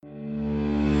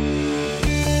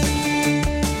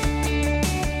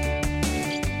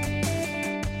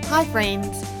Hi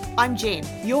friends, I'm Jen,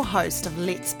 your host of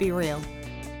Let's Be Real.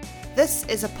 This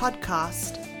is a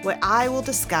podcast where I will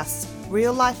discuss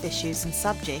real life issues and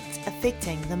subjects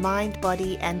affecting the mind,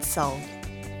 body and soul.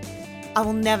 I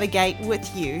will navigate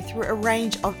with you through a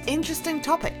range of interesting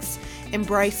topics,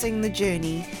 embracing the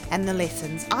journey and the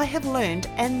lessons I have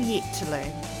learned and yet to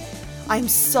learn. I'm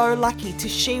so lucky to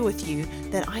share with you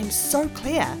that I'm so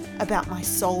clear about my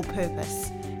sole purpose,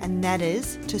 and that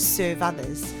is to serve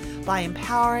others by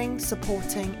empowering,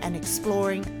 supporting and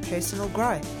exploring personal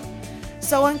growth.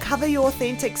 So uncover your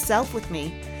authentic self with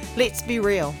me. Let's be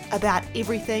real about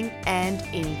everything and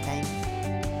anything.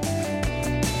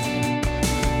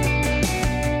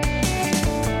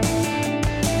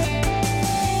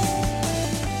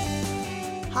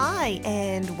 Hi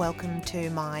and welcome to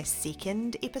my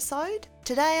second episode.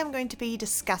 Today I'm going to be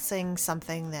discussing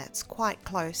something that's quite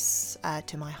close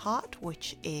to my heart,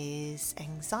 which is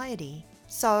anxiety.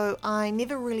 So I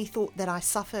never really thought that I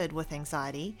suffered with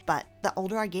anxiety, but the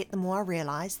older I get, the more I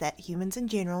realise that humans in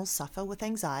general suffer with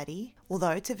anxiety,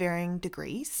 although to varying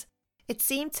degrees. It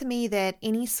seemed to me that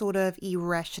any sort of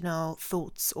irrational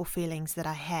thoughts or feelings that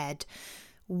I had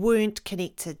weren't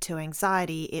connected to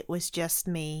anxiety, it was just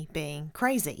me being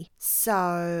crazy.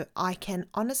 So I can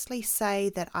honestly say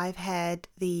that I've had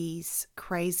these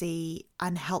crazy,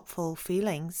 unhelpful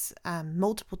feelings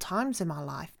multiple times in my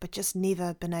life, but just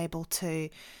never been able to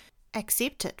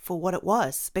accept it for what it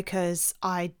was because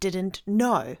I didn't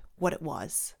know what it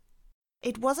was.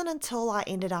 It wasn't until I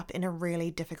ended up in a really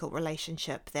difficult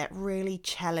relationship that really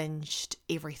challenged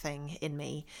everything in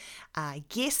me. I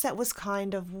guess that was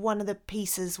kind of one of the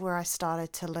pieces where I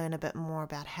started to learn a bit more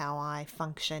about how I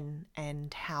function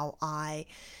and how I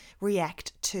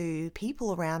react to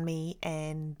people around me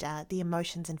and the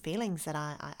emotions and feelings that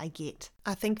I get.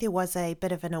 I think there was a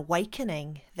bit of an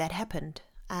awakening that happened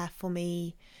for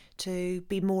me to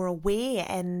be more aware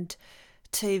and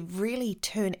to really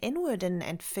turn inward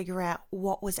and figure out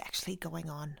what was actually going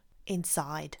on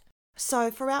inside.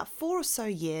 So for about 4 or so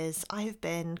years, I have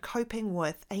been coping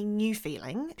with a new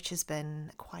feeling, which has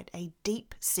been quite a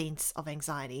deep sense of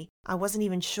anxiety. I wasn't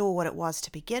even sure what it was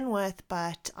to begin with,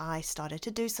 but I started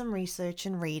to do some research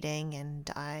and reading, and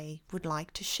I would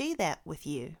like to share that with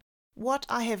you. What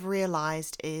I have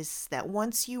realized is that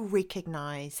once you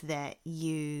recognize that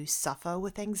you suffer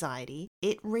with anxiety,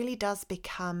 it really does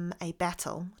become a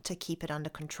battle to keep it under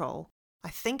control. I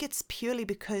think it's purely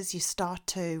because you start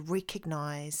to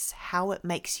recognize how it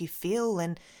makes you feel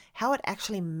and how it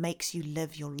actually makes you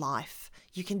live your life.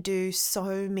 You can do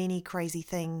so many crazy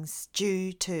things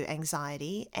due to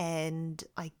anxiety, and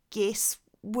I guess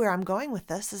where I'm going with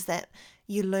this is that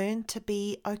you learn to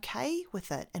be okay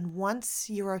with it. And once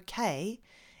you're okay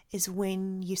is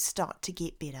when you start to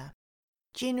get better.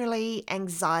 Generally,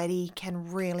 anxiety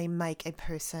can really make a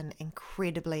person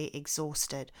incredibly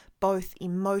exhausted, both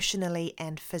emotionally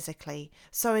and physically.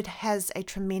 So it has a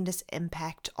tremendous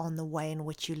impact on the way in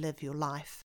which you live your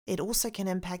life. It also can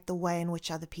impact the way in which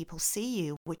other people see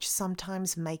you, which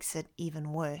sometimes makes it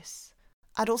even worse.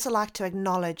 I'd also like to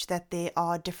acknowledge that there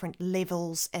are different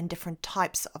levels and different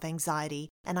types of anxiety,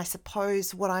 and I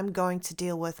suppose what I'm going to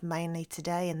deal with mainly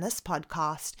today in this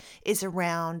podcast is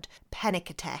around panic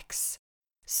attacks.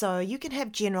 So you can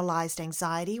have generalized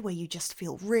anxiety where you just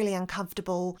feel really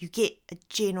uncomfortable, you get a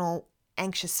general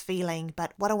anxious feeling,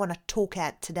 but what I want to talk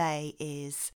at today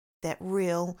is that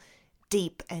real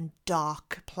deep and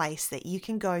dark place that you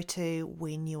can go to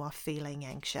when you are feeling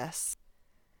anxious.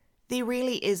 There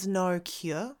really is no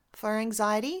cure for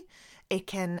anxiety. It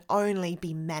can only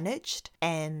be managed,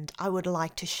 and I would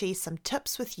like to share some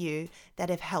tips with you that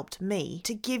have helped me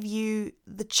to give you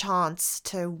the chance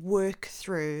to work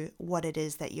through what it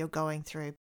is that you're going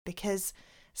through. Because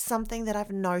something that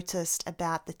I've noticed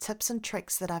about the tips and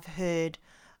tricks that I've heard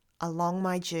along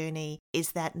my journey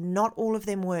is that not all of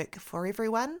them work for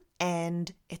everyone,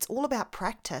 and it's all about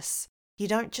practice. You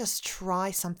don't just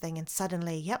try something and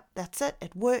suddenly, yep, that's it,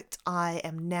 it worked. I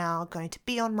am now going to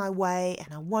be on my way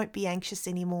and I won't be anxious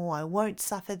anymore. I won't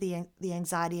suffer the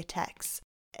anxiety attacks.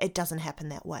 It doesn't happen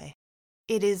that way.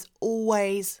 It is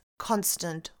always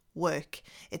constant work.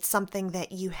 It's something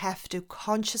that you have to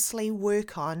consciously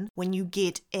work on when you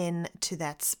get into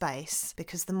that space,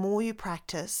 because the more you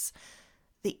practice,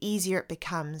 the easier it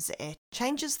becomes. It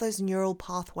changes those neural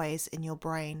pathways in your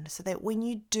brain so that when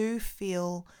you do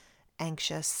feel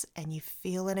anxious and you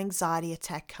feel an anxiety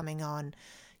attack coming on,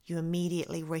 you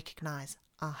immediately recognize,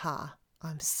 aha,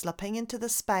 I'm slipping into the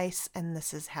space and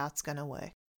this is how it's going to work.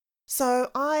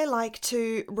 So I like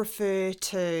to refer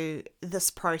to this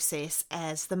process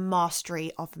as the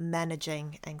mastery of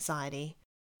managing anxiety.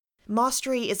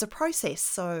 Mastery is a process,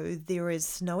 so there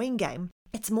is no end game.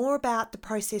 It's more about the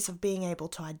process of being able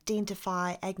to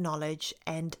identify, acknowledge,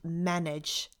 and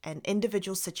manage an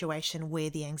individual situation where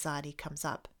the anxiety comes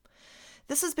up.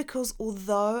 This is because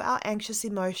although our anxious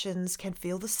emotions can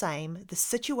feel the same, the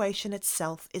situation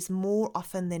itself is more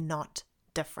often than not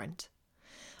different.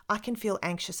 I can feel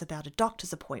anxious about a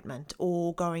doctor's appointment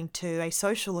or going to a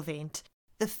social event.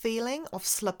 The feeling of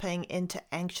slipping into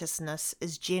anxiousness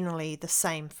is generally the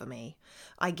same for me.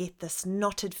 I get this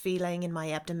knotted feeling in my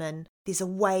abdomen. There's a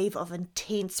wave of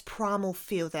intense primal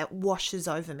fear that washes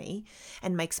over me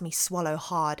and makes me swallow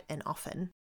hard and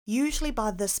often. Usually by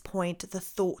this point, the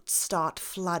thoughts start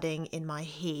flooding in my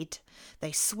head.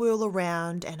 They swirl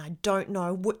around and I don't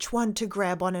know which one to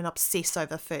grab on and obsess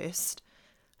over first.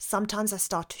 Sometimes I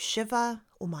start to shiver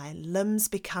or my limbs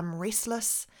become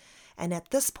restless. And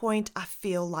at this point, I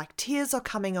feel like tears are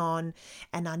coming on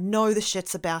and I know the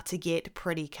shit's about to get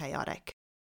pretty chaotic.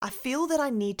 I feel that I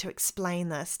need to explain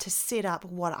this to set up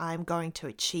what I'm going to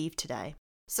achieve today.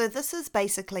 So this is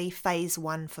basically phase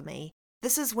 1 for me.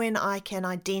 This is when I can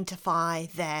identify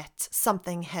that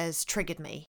something has triggered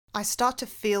me. I start to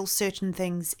feel certain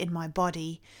things in my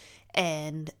body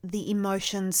and the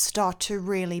emotions start to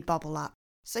really bubble up.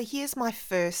 So here's my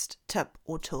first tip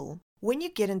or tool. When you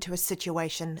get into a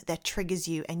situation that triggers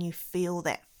you and you feel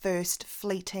that first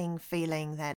fleeting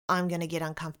feeling that I'm going to get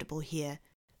uncomfortable here,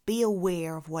 be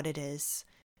aware of what it is.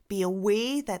 Be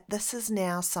aware that this is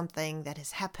now something that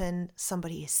has happened,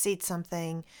 somebody has said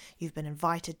something, you've been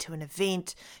invited to an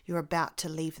event, you're about to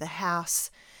leave the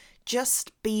house.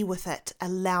 Just be with it,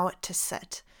 allow it to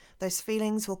sit. Those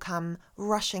feelings will come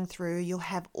rushing through, you'll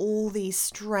have all these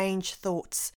strange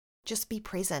thoughts. Just be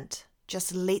present,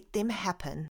 just let them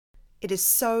happen. It is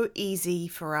so easy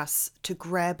for us to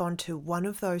grab onto one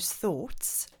of those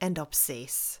thoughts and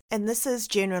obsess. And this is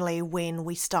generally when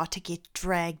we start to get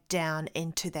dragged down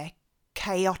into that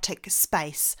chaotic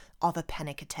space of a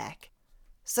panic attack.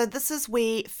 So this is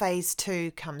where phase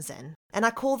 2 comes in. And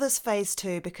I call this phase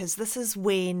 2 because this is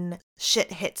when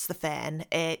shit hits the fan.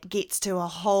 It gets to a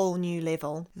whole new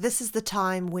level. This is the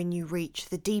time when you reach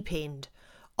the deep end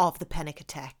of the panic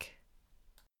attack.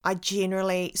 I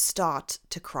generally start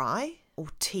to cry or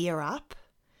tear up,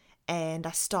 and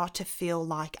I start to feel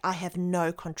like I have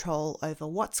no control over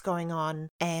what's going on,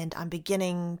 and I'm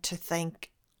beginning to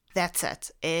think, that's it,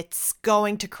 it's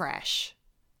going to crash.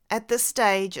 At this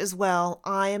stage as well,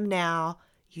 I am now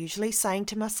usually saying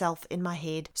to myself in my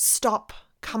head, stop,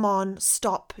 come on,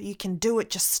 stop, you can do it,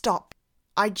 just stop.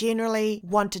 I generally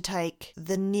want to take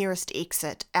the nearest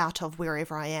exit out of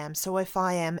wherever I am. So if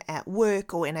I am at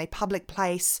work or in a public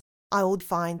place, I would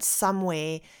find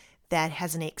somewhere that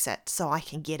has an exit so I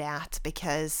can get out,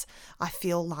 because I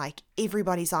feel like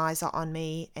everybody's eyes are on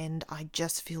me and I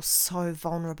just feel so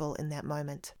vulnerable in that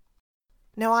moment.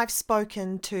 Now, I've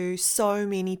spoken to so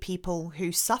many people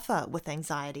who suffer with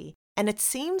anxiety, and it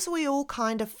seems we all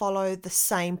kind of follow the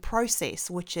same process,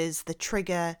 which is the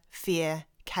trigger, fear,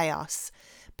 chaos.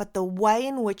 But the way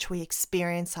in which we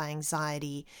experience our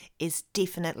anxiety is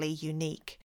definitely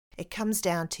unique. It comes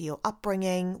down to your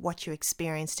upbringing, what you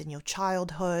experienced in your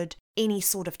childhood, any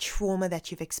sort of trauma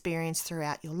that you've experienced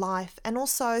throughout your life, and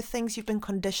also things you've been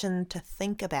conditioned to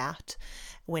think about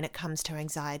when it comes to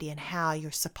anxiety and how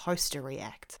you're supposed to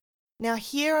react. Now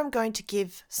here I'm going to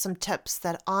give some tips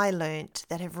that I learnt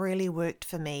that have really worked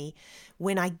for me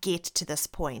when I get to this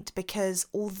point, because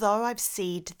although I've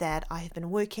said that I have been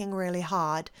working really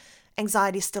hard,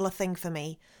 anxiety is still a thing for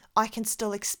me. I can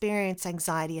still experience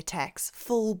anxiety attacks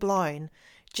full blown.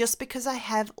 Just because I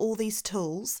have all these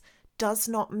tools does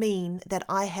not mean that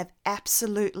I have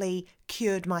absolutely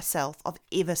cured myself of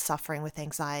ever suffering with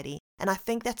anxiety. And I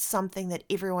think that's something that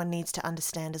everyone needs to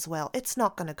understand as well. It's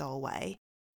not going to go away.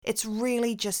 It's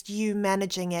really just you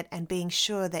managing it and being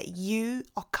sure that you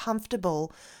are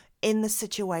comfortable in the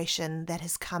situation that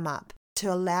has come up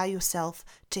to allow yourself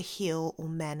to heal or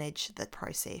manage the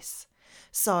process.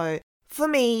 So for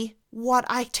me, what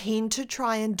I tend to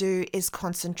try and do is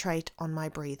concentrate on my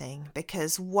breathing,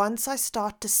 because once I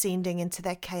start descending into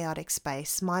that chaotic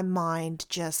space, my mind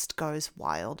just goes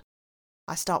wild.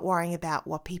 I start worrying about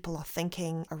what people are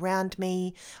thinking around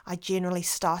me. I generally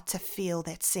start to feel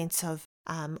that sense of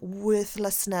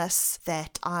worthlessness,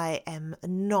 that I am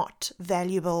not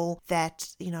valuable,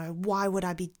 that, why would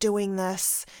I be doing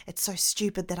this? It's so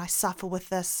stupid that I suffer with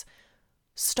this.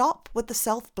 Stop with the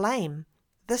self-blame.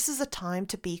 This is a time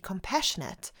to be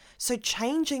compassionate. So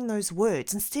changing those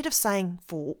words, instead of saying,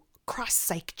 for Christ's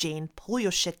sake, Jen, pull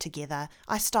your shit together,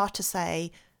 I start to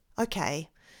say, okay,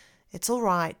 it's all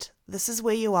right. This is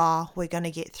where you are. We're going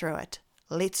to get through it.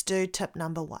 let's do tip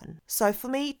number 1. So for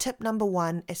me, tip number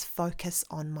 1 is focus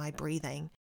on my breathing.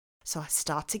 So I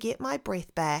start to get my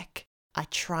breath back. I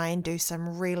try and do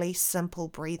some really simple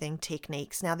breathing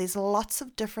techniques. Now, there's lots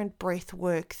of different breath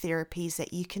work therapies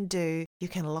that you can do. You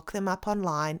can look them up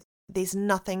online. There's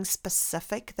nothing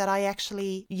specific that I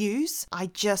actually use. I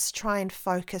just try and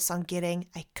focus on getting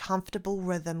a comfortable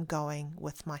rhythm going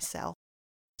with myself.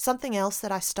 Something else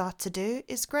that I start to do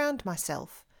is ground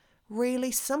myself.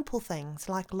 Really simple things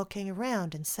like looking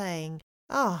around and saying,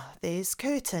 oh, there's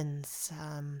curtains,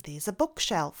 there's a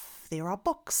bookshelf, there are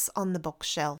books on the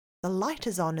bookshelf, the light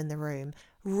is on in the room.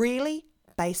 Really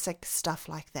basic stuff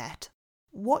like that.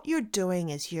 What you're doing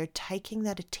is you're taking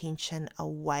that attention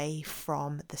away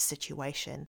from the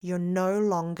situation. You're no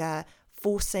longer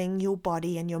forcing your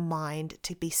body and your mind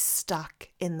to be stuck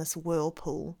in this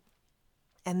whirlpool.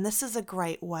 And this is a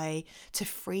great way to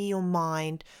free your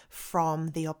mind from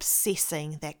the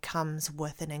obsessing that comes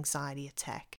with an anxiety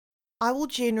attack. I will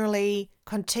generally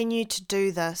continue to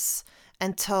do this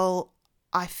until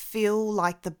I feel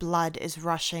like the blood is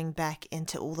rushing back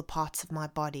into all the parts of my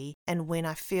body, and when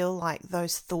I feel like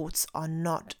those thoughts are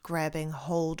not grabbing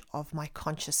hold of my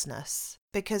consciousness.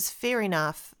 Because fair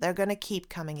enough, they're going to keep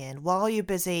coming in. While you're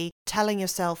busy telling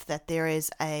yourself that there is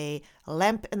a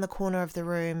lamp in the corner of the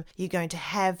room, you're going to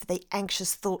have the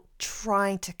anxious thought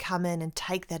trying to come in and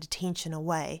take that attention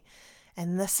away.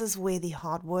 And this is where the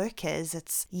hard work is.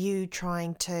 It's you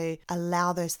trying to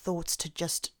allow those thoughts to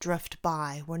just drift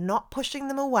by. We're not pushing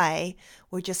them away,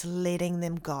 we're just letting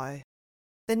them go.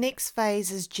 The next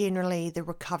phase is generally the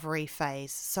recovery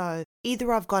phase. So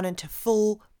either I've gone into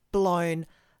full-blown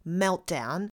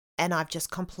meltdown and I've just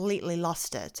completely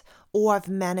lost it, or I've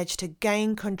managed to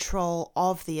gain control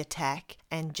of the attack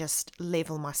and just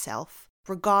level myself.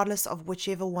 Regardless of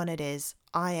whichever one it is,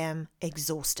 I am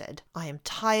exhausted. I am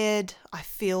tired. I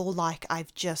feel like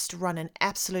I've just run an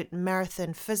absolute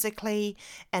marathon physically,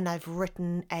 and I've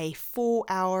written a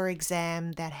 4-hour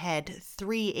exam that had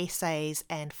 3 essays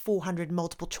and 400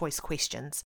 multiple choice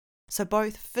questions. So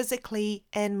both physically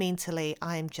and mentally,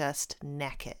 I am just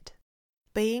knackered.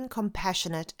 Being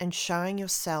compassionate and showing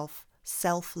yourself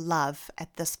self-love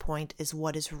at this point is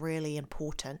what is really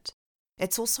important.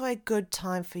 It's also a good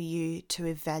time for you to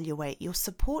evaluate your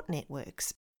support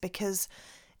networks, because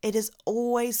it is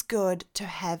always good to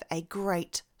have a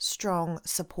great, strong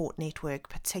support network,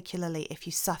 particularly if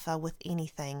you suffer with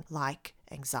anything like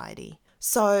anxiety.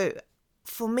 So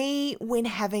for me, when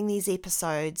having these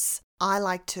episodes, I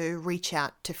like to reach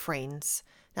out to friends.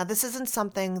 Now, this isn't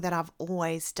something that I've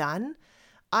always done.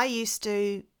 I used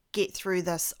to get through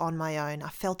this on my own. I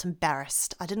felt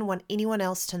embarrassed. I didn't want anyone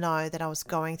else to know that I was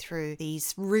going through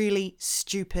these really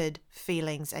stupid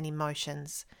feelings and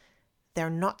emotions. They're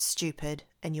not stupid,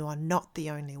 and you are not the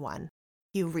only one.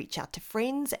 You'll reach out to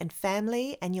friends and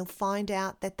family, and you'll find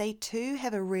out that they too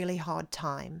have a really hard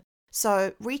time.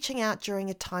 So reaching out during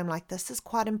a time like this is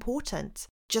quite important,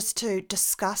 just to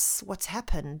discuss what's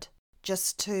happened,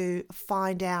 just to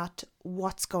find out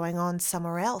what's going on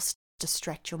somewhere else.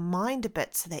 Distract your mind a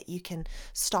bit so that you can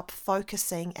stop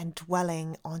focusing and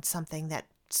dwelling on something that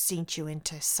sent you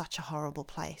into such a horrible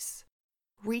place.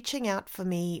 Reaching out for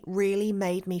me really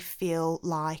made me feel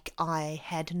like I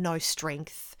had no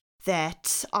strength,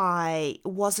 that I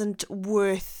wasn't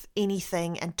worth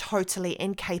anything and totally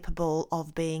incapable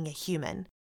of being a human.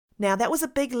 Now, that was a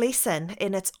big lesson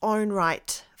in its own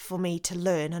right for me to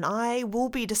learn, and I will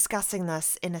be discussing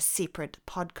this in a separate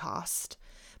podcast.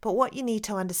 But what you need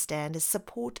to understand is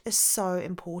support is so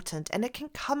important, and it can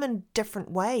come in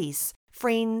different ways.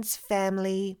 Friends,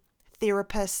 family,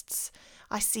 therapists.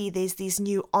 I see there's these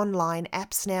new online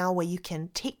apps now where you can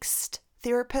text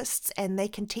therapists and they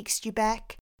can text you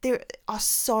back. There are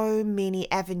so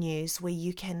many avenues where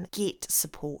you can get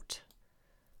support.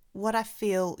 What I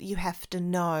feel you have to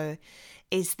know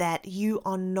is that you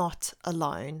are not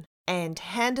alone. And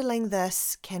handling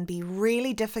this can be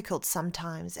really difficult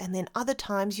sometimes, and then other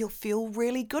times you'll feel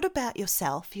really good about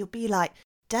yourself. You'll be like,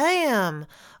 damn,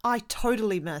 I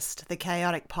totally missed the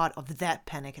chaotic part of that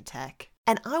panic attack.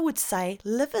 And I would say,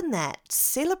 live in that,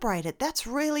 celebrate it. That's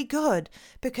really good,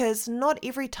 because not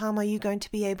every time are you going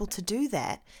to be able to do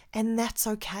that, and that's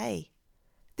okay.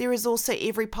 There is also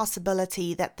every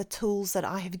possibility that the tools that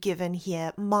I have given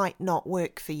here might not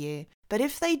work for you. But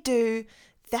if they do,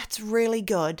 that's really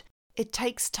good. It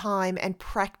takes time and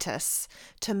practice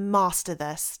to master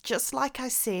this. Just like I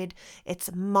said,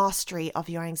 it's mastery of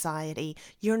your anxiety.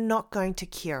 You're not going to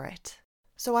cure it.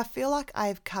 So I feel like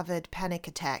I've covered panic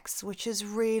attacks, which is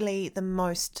really the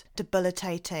most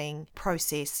debilitating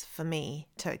process for me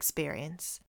to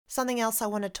experience. Something else I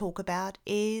want to talk about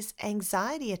is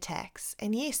anxiety attacks.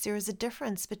 And yes, there is a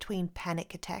difference between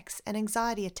panic attacks and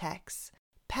anxiety attacks.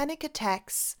 Panic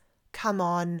attacks come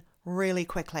on really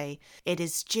quickly. It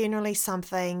is generally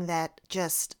something that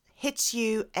just hits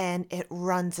you and it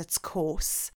runs its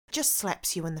course, just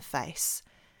slaps you in the face.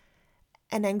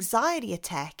 An anxiety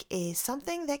attack is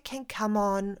something that can come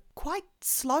on quite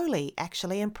slowly,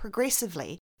 actually, and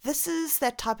progressively. This is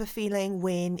that type of feeling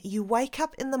when you wake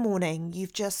up in the morning,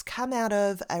 you've just come out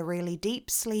of a really deep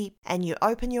sleep, and you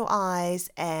open your eyes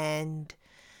and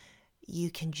you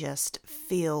can just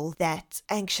feel that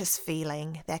anxious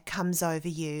feeling that comes over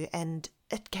you, and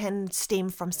it can stem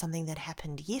from something that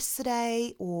happened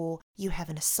yesterday, or you have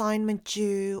an assignment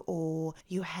due, or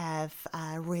you have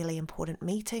a really important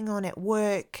meeting on at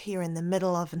work. You're in the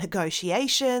middle of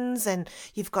negotiations and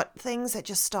you've got things that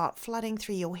just start flooding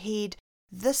through your head.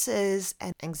 This is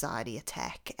an anxiety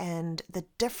attack, and the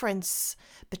difference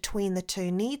between the two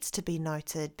needs to be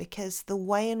noted because the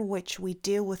way in which we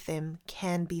deal with them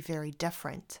can be very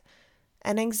different.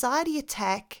 An anxiety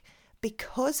attack,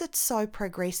 because it's so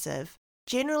progressive,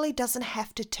 generally doesn't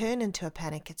have to turn into a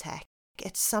panic attack.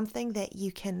 It's something that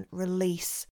you can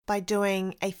release by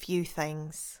doing a few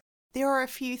things. There are a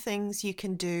few things you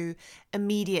can do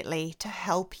immediately to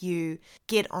help you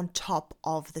get on top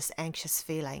of this anxious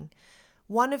feeling.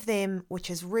 One of them, which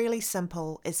is really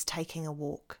simple, is taking a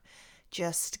walk.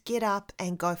 Just get up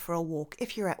and go for a walk.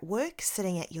 If you're at work,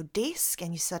 sitting at your desk,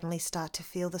 and you suddenly start to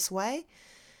feel this way,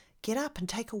 get up and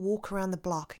take a walk around the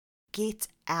block. Get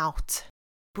out.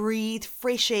 Breathe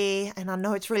fresh air. And I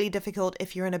know it's really difficult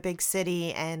if you're in a big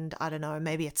city and, I don't know,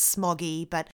 maybe it's smoggy,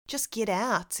 but just get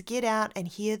out. Get out and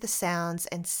hear the sounds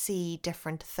and see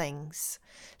different things.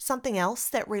 Something else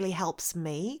that really helps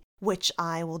me, which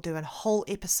I will do a whole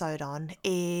episode on,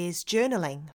 is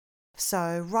journaling.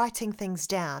 So writing things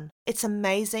down. It's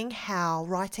amazing how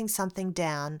writing something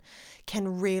down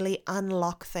can really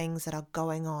unlock things that are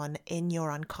going on in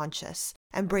your unconscious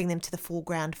and bring them to the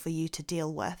foreground for you to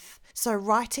deal with. So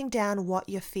writing down what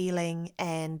you're feeling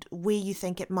and where you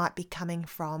think it might be coming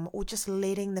from, or just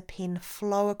letting the pen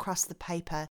flow across the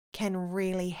paper, can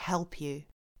really help you.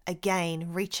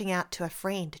 Again, reaching out to a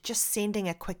friend, just sending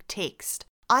a quick text.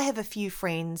 I have a few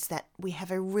friends that we have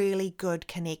a really good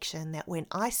connection, that when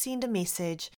I send a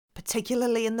message,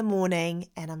 particularly in the morning,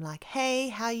 and I'm like, hey,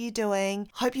 how you doing?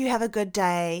 Hope you have a good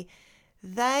day.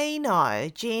 They know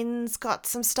Jen's got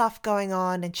some stuff going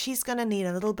on and she's going to need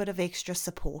a little bit of extra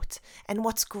support. And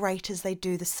what's great is they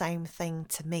do the same thing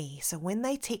to me. So when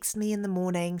they text me in the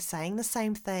morning saying the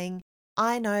same thing,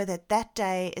 I know that that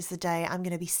day is the day I'm going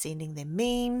to be sending them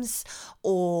memes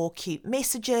or cute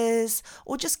messages,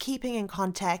 or just keeping in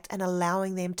contact and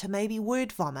allowing them to maybe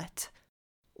word vomit.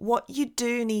 What you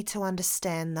do need to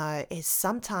understand though is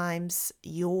sometimes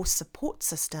your support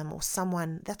system, or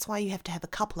someone, that's why you have to have a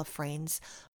couple of friends,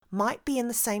 might be in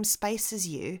the same space as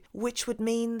you, which would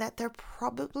mean that they're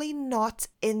probably not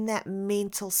in that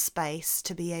mental space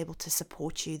to be able to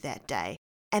support you that day.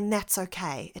 And that's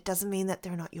okay. It doesn't mean that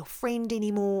they're not your friend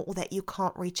anymore or that you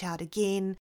can't reach out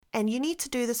again. And you need to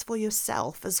do this for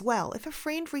yourself as well. If a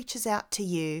friend reaches out to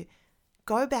you,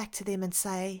 go back to them and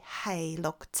say, hey,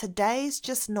 look, today's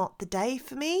just not the day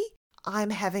for me. I'm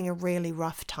having a really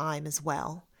rough time as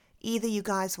well. Either you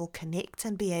guys will connect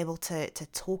and be able to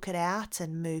talk it out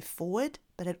and move forward,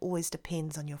 but it always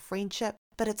depends on your friendship.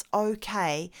 But it's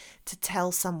okay to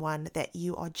tell someone that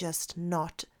you are just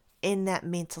not in that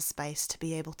mental space to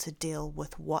be able to deal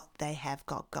with what they have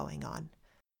got going on.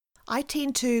 I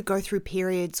tend to go through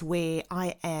periods where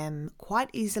I am quite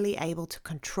easily able to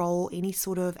control any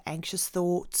sort of anxious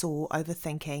thoughts or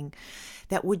overthinking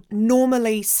that would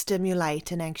normally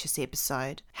stimulate an anxious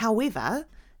episode. However,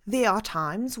 there are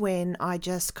times when I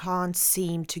just can't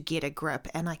seem to get a grip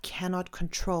and I cannot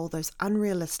control those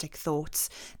unrealistic thoughts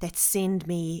that send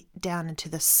me down into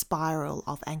the spiral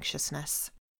of anxiousness.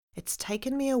 It's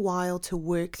taken me a while to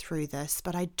work through this,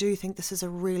 but I do think this is a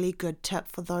really good tip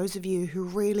for those of you who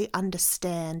really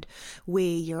understand where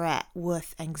you're at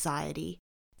with anxiety.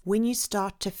 When you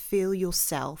start to feel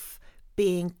yourself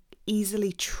being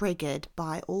easily triggered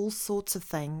by all sorts of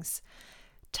things,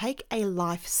 take a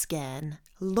life scan,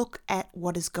 look at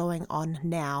what is going on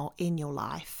now in your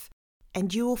life,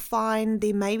 and you will find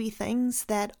there may be things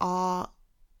that are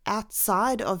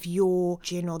outside of your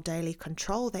general daily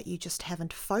control that you just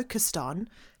haven't focused on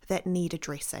that need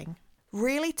addressing.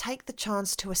 Really take the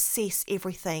chance to assess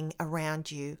everything around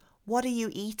you. What are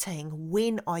you eating?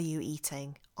 When are you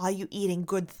eating? Are you eating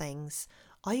good things?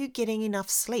 Are you getting enough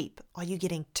sleep? Are you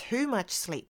getting too much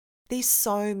sleep? There's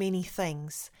so many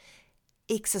things.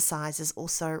 exercise is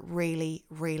also really,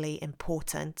 really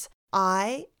important.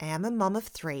 I am a mum of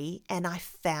 3, and I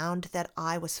found that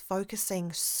I was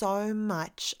focusing so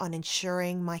much on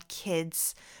ensuring my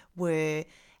kids were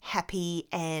happy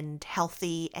and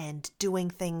healthy and doing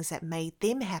things that made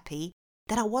them happy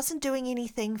that I wasn't doing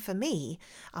anything for me.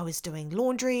 I was doing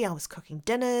laundry, I was cooking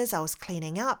dinners, I was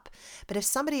cleaning up. But if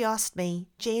somebody asked me,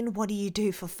 Jen, what do you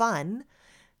do for fun?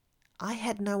 I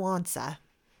had no answer.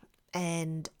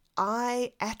 And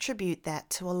I attribute that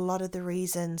to a lot of the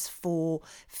reasons for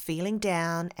feeling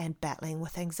down and battling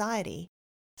with anxiety.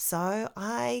 So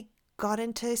I got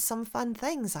into some fun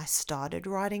things. I started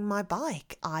riding my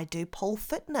bike. I do pole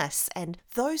fitness, and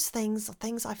those things are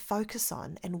things I focus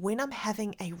on. And when I'm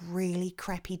having a really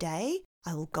crappy day,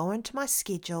 I will go into my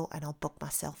schedule and I'll book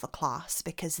myself a class,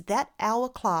 because that hour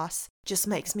class just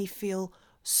makes me feel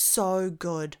so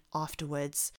good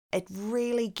afterwards. It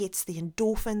really gets the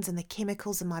endorphins and the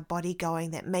chemicals in my body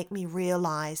going that make me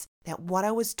realize that what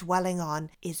I was dwelling on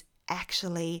is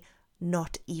actually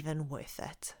not even worth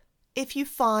it. If you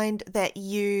find that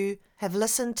you have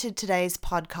listened to today's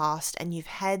podcast and you've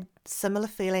had similar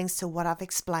feelings to what I've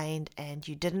explained and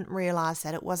you didn't realize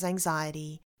that it was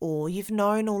anxiety, or you've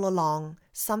known all along,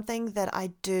 something that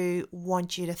I do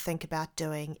want you to think about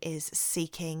doing is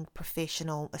seeking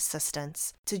professional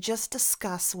assistance to just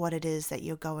discuss what it is that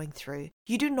you're going through.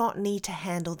 You do not need to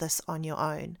handle this on your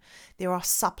own. There are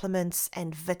supplements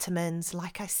and vitamins,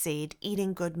 like I said,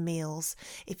 eating good meals.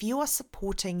 If you are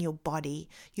supporting your body,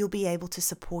 you'll be able to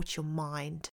support your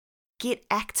mind. Get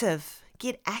active,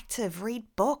 read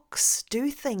books, do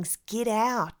things, get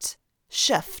out,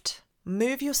 shift.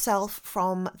 Move yourself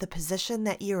from the position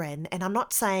that you're in, and I'm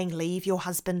not saying leave your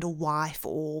husband or wife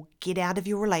or get out of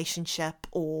your relationship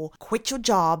or quit your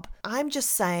job. I'm just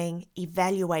saying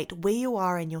evaluate where you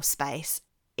are in your space.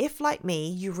 If, like me,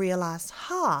 you realize,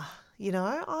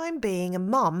 I'm being a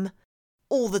mum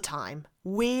all the time.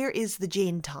 Where is the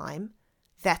Jen time?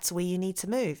 That's where you need to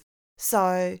move.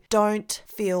 So don't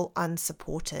feel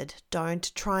unsupported.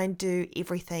 Don't try and do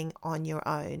everything on your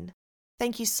own.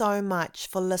 Thank you so much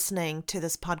for listening to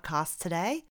this podcast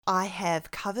today. I have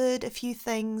covered a few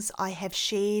things. I have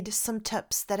shared some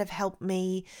tips that have helped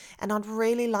me, and I'd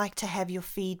really like to have your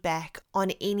feedback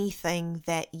on anything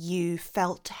that you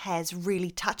felt has really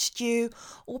touched you,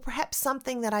 or perhaps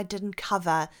something that I didn't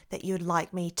cover that you'd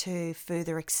like me to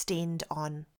further extend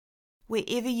on.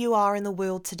 Wherever you are in the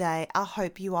world today, I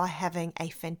hope you are having a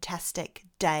fantastic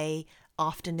day,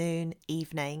 afternoon,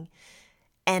 evening.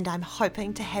 And I'm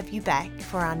hoping to have you back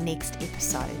for our next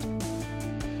episode.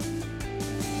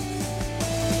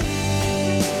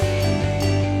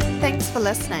 Thanks for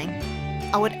listening.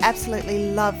 I would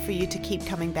absolutely love for you to keep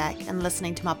coming back and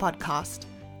listening to my podcast.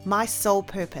 My sole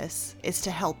purpose is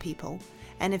to help people.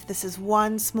 And if this is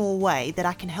one small way that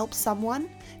I can help someone,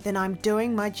 then I'm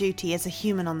doing my duty as a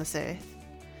human on this earth.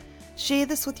 Share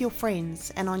this with your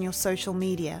friends and on your social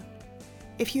media.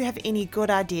 If you have any good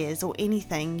ideas or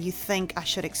anything you think I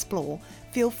should explore,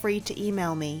 feel free to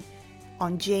email me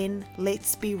on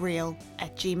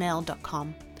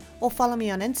jenletsbereal@gmail.com or follow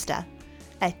me on Insta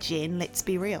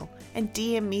 @jenletsbereal and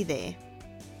DM me there.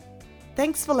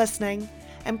 Thanks for listening,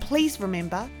 and please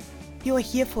remember, you're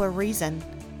here for a reason.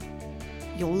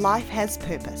 Your life has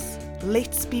purpose.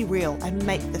 Let's be real and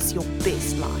make this your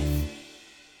best life.